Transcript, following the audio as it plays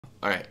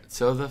Alright,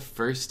 so the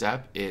first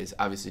step is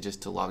obviously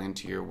just to log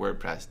into your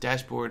WordPress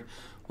dashboard,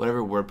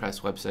 whatever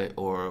WordPress website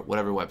or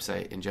whatever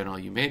website in general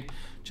you made,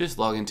 just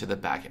log into the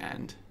back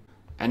end.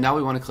 And now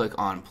we want to click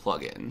on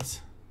plugins.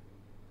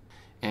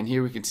 And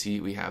here we can see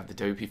we have the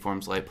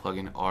WPForms Lite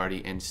plugin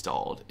already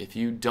installed. If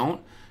you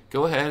don't,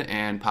 go ahead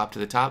and pop to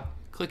the top,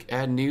 click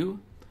Add New,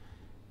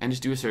 and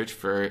just do a search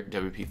for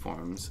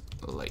WPForms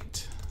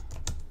Lite.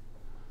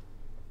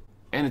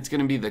 And it's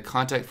going to be the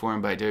contact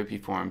form by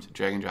WPForms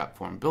drag and drop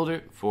form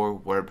builder for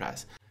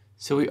WordPress.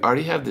 So we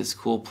already have this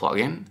cool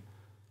plugin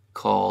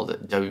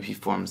called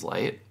WPForms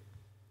Lite.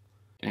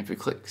 And if we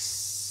click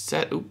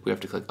set, we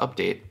have to click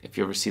update. If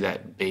you ever see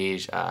that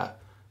beige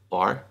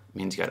bar, it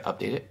means you got to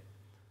update it.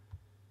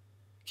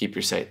 Keep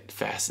your site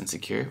fast and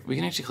secure. We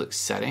can actually click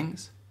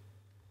settings,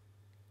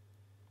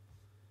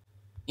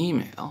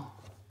 email,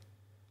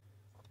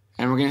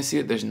 and we're going to see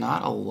that there's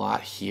not a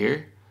lot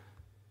here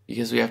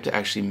because we have to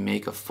actually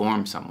make a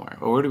form somewhere.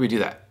 Well, where do we do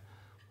that?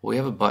 Well, we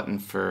have a button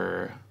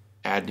for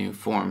add new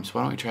forms.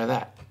 Why don't we try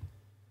that?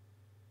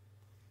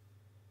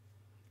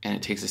 And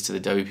it takes us to the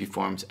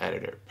WPForms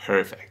editor.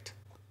 Perfect.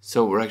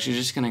 So we're actually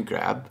just going to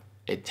grab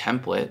a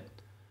template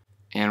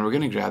and we're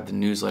going to grab the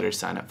newsletter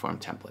sign up form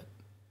template.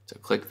 So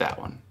click that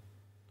one.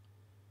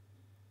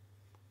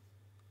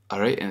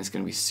 Alright, and it's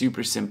going to be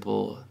super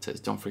simple. It says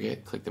don't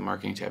forget, click the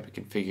marketing tab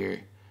to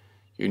configure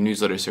your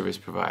newsletter service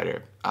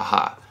provider.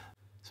 Aha.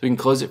 So we can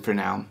close it for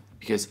now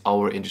because all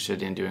we're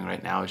interested in doing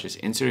right now is just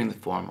inserting the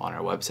form on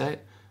our website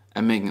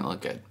and making it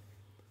look good.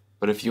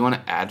 But if you want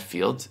to add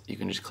fields, you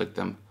can just click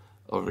them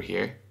over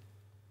here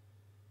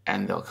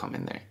and they'll come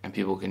in there and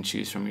people can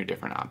choose from your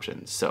different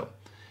options. So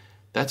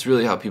that's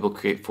really how people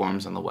create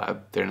forms on the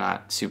web. They're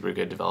not super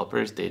good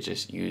developers. They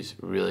just use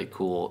really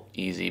cool,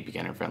 easy,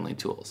 beginner-friendly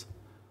tools.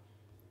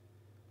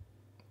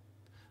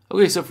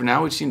 Okay, so for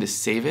now we just need to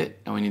save it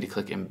and we need to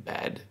click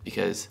embed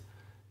because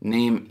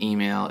name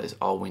email is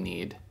all we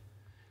need.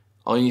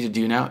 All you need to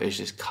do now is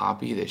just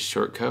copy this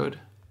short code.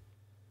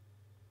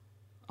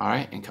 All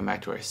right, and come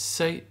back to our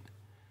site.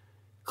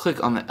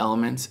 Click on the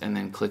elements and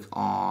then click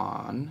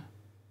on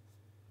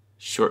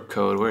short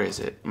code. Where is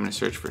it? I'm going to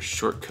search for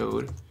short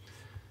code.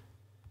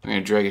 I'm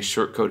going to drag a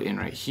shortcode in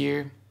right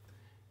here,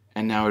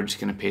 and now we're just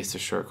going to paste the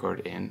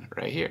shortcode in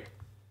right here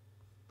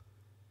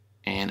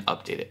and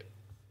update it.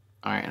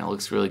 Alright, and it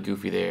looks really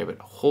goofy there, but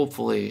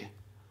hopefully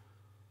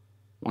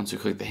once we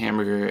click the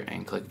hamburger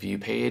and click view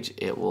page,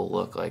 it will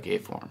look like a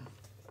form.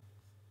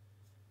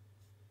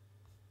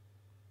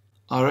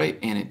 Alright,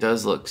 and it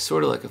does look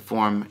sort of like a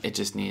form, it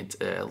just needs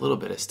a little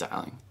bit of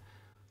styling.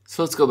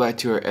 So let's go back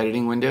to our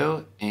editing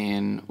window,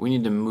 and we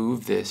need to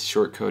move this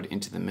shortcode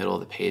into the middle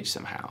of the page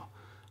somehow.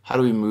 How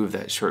do we move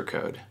that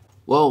shortcode?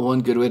 Well,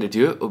 one good way to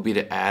do it would be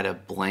to add a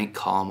blank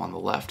column on the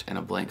left and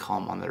a blank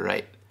column on the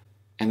right.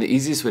 And the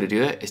easiest way to do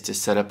that is to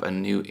set up a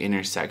new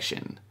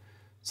intersection.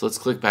 So let's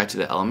click back to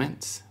the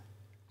elements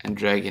and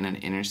drag in an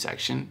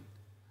intersection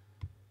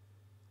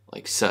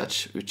like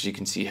such, which you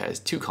can see has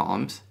two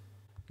columns.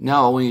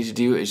 Now all we need to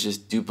do is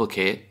just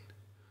duplicate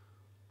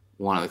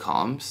one of the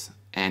columns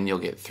and you'll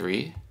get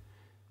 3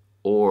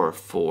 or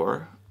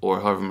 4 or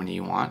however many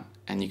you want,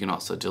 and you can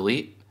also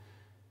delete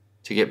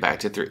to get back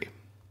to 3.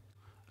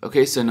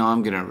 Okay, so now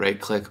I'm going to right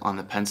click on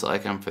the pencil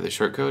icon for the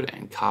shortcode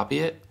and copy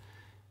it,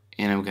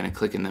 and I'm going to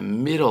click in the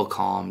middle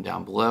column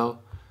down below,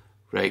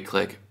 right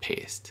click,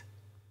 paste.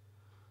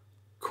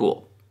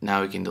 Cool.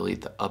 Now we can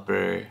delete the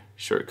upper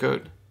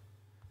shortcode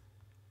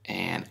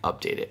and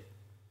update it,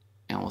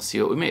 and we'll see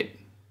what we made.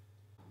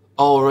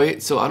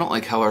 Alright, so I don't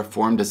like how our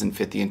form doesn't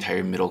fit the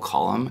entire middle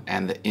column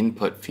and the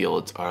input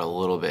fields are a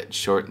little bit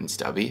short and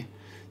stubby.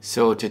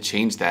 So to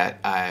change that,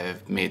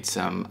 I've made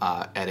some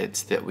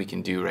edits that we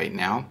can do right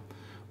now.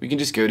 We can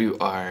just go to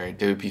our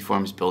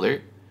WPForms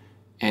builder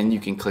and you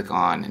can click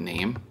on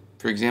name,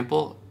 for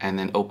example, and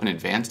then open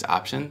advanced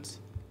options.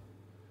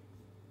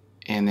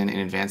 And then in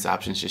advanced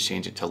options, just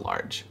change it to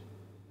large.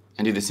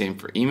 And do the same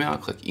for email,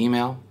 click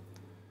email,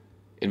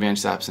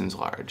 advanced options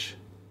large,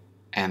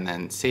 and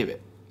then save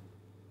it.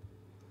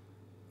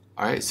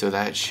 Alright, so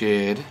that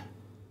should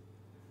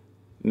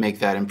make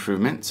that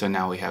improvement. So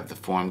now we have the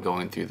form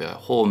going through the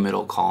whole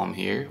middle column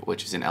here,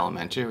 which is in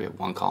Elementor. We have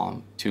 1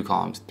 column, 2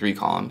 columns, 3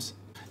 columns.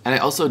 And I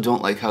also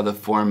don't like how the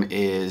form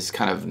is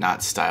kind of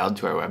not styled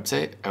to our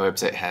website. Our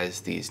website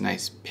has these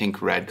nice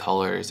pink red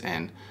colors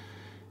and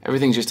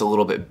everything's just a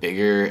little bit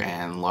bigger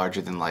and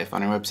larger than life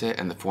on our website,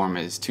 and the form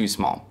is too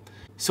small.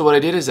 So what I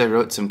did is I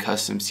wrote some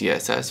custom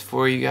CSS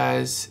for you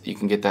guys. You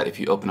can get that if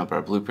you open up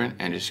our blueprint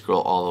and just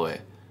scroll all the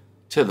way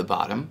to the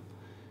bottom.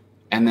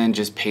 And then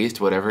just paste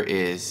whatever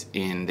is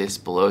in this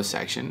below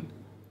section.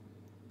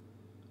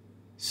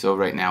 So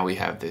right now we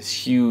have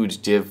this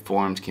huge div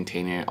forms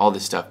container. All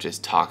this stuff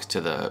just talks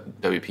to the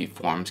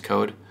WPForms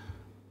code.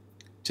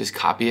 Just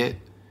copy it,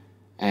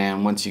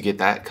 and once you get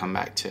that, come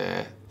back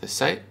to the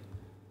site.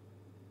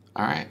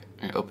 Alright, I'm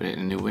going to open it in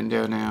a new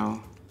window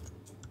now.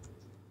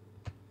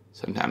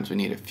 Sometimes we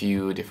need a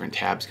few different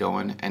tabs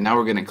going, and now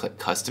we're going to click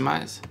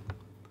Customize,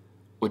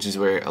 which is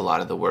where a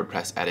lot of the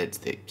WordPress edits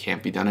that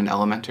can't be done in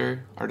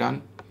Elementor are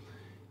done.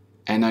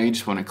 And now you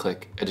just want to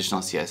click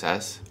additional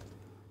CSS.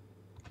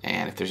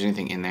 And if there's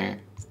anything in there,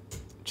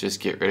 just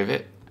get rid of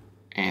it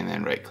and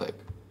then right click,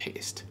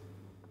 paste.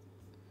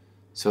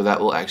 So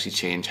that will actually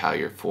change how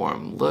your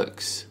form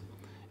looks.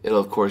 It'll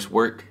of course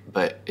work,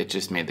 but it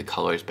just made the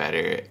colors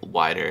better,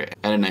 wider,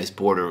 and a nice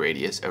border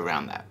radius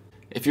around that.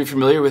 If you're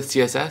familiar with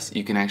CSS,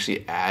 you can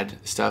actually add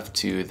stuff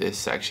to this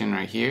section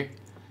right here,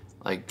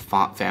 like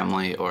font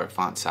family or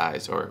font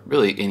size, or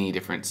really any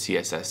different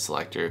CSS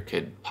selector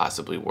could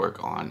possibly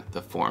work on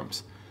the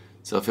forms.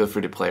 So feel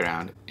free to play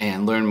around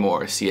and learn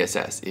more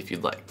CSS if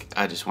you'd like.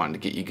 I just wanted to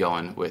get you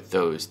going with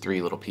those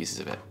 3 little pieces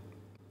of it.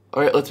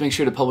 Alright, let's make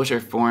sure to publish our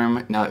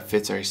form now it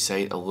fits our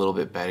site a little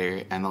bit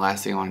better. And the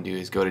last thing I want to do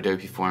is go to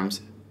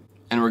WPForms,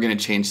 and we're going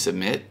to change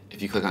submit.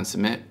 If you click on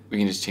submit, we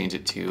can just change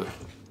it to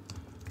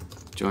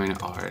join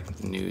our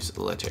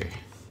newsletter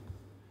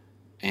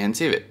and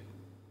save it.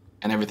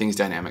 And everything's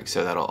dynamic,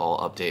 so that'll all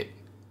update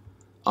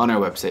on our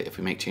website if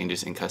we make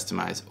changes in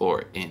Customize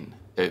or in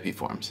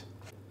WPForms.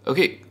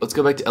 Okay, let's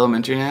go back to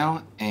Elementor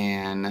now,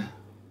 and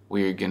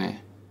we're gonna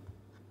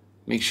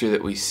make sure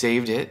that we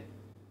saved it.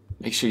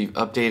 Make sure you've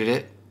updated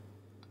it.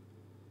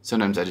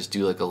 Sometimes I just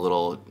do like a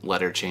little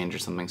letter change or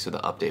something so the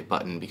update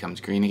button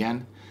becomes green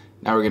again.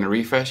 Now we're gonna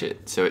refresh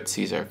it so it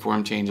sees our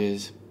form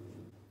changes.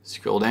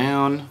 Scroll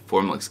down,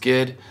 form looks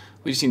good.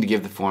 We just need to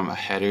give the form a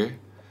header.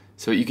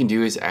 So what you can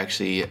do is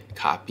actually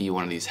copy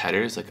one of these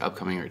headers, like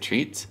upcoming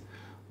retreats.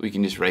 We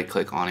can just right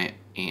click on it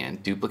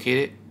and duplicate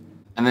it,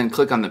 and then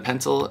click on the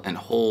pencil and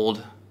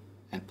hold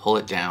and pull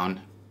it down,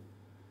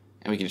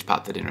 and we can just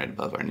pop that in right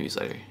above our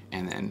newsletter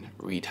and then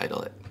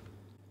retitle it.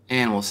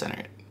 And we'll center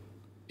it.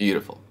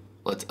 Beautiful.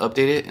 Let's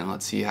update it and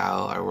let's see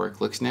how our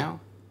work looks now.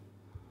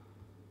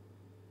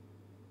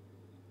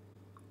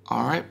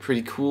 Alright,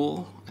 pretty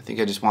cool. I think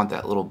I just want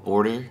that little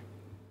border.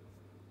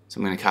 So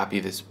I'm going to copy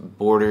this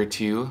border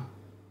too.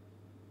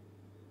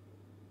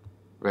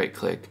 Right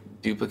click,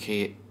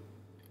 duplicate.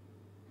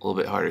 A little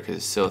bit harder because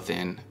it's so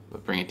thin,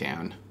 but bring it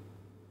down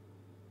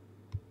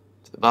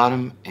to the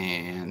bottom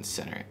and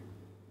center it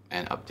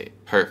and update.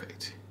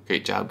 Perfect.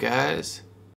 Great job, guys.